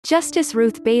Justice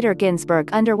Ruth Bader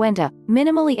Ginsburg underwent a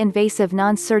minimally invasive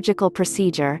non-surgical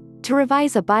procedure to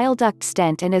revise a bile duct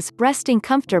stent and is resting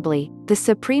comfortably, the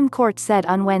Supreme Court said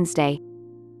on Wednesday.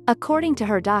 According to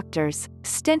her doctors,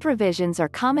 stent revisions are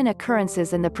common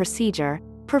occurrences in the procedure,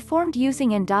 performed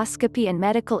using endoscopy and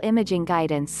medical imaging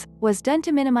guidance, was done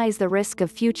to minimize the risk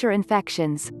of future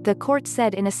infections, the court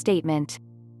said in a statement.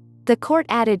 The court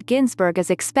added Ginsburg is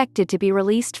expected to be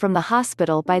released from the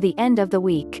hospital by the end of the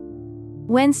week.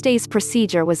 Wednesday's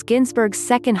procedure was Ginsburg's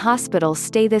second hospital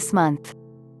stay this month.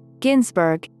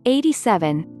 Ginsburg,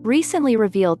 87, recently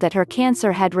revealed that her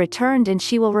cancer had returned and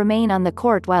she will remain on the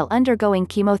court while undergoing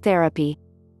chemotherapy.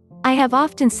 "I have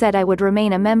often said I would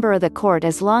remain a member of the court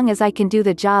as long as I can do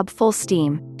the job full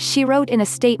steam," she wrote in a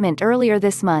statement earlier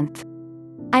this month.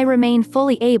 "I remain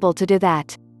fully able to do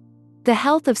that." The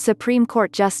health of Supreme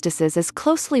Court justices is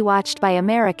closely watched by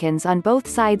Americans on both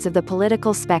sides of the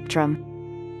political spectrum.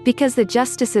 Because the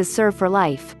justices serve for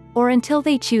life, or until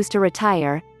they choose to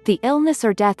retire, the illness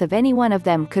or death of any one of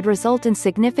them could result in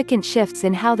significant shifts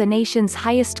in how the nation's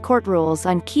highest court rules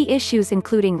on key issues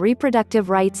including reproductive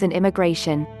rights and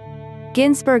immigration.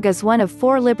 Ginsburg is one of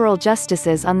 4 liberal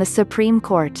justices on the Supreme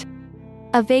Court.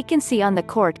 A vacancy on the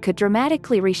court could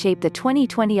dramatically reshape the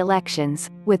 2020 elections,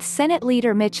 with Senate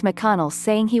Leader Mitch McConnell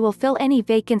saying he will fill any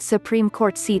vacant Supreme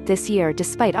Court seat this year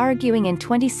despite arguing in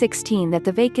 2016 that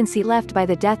the vacancy left by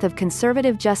the death of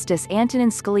conservative Justice Antonin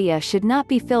Scalia should not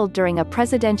be filled during a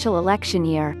presidential election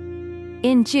year.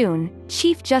 In June,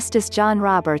 Chief Justice John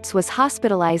Roberts was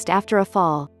hospitalized after a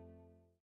fall.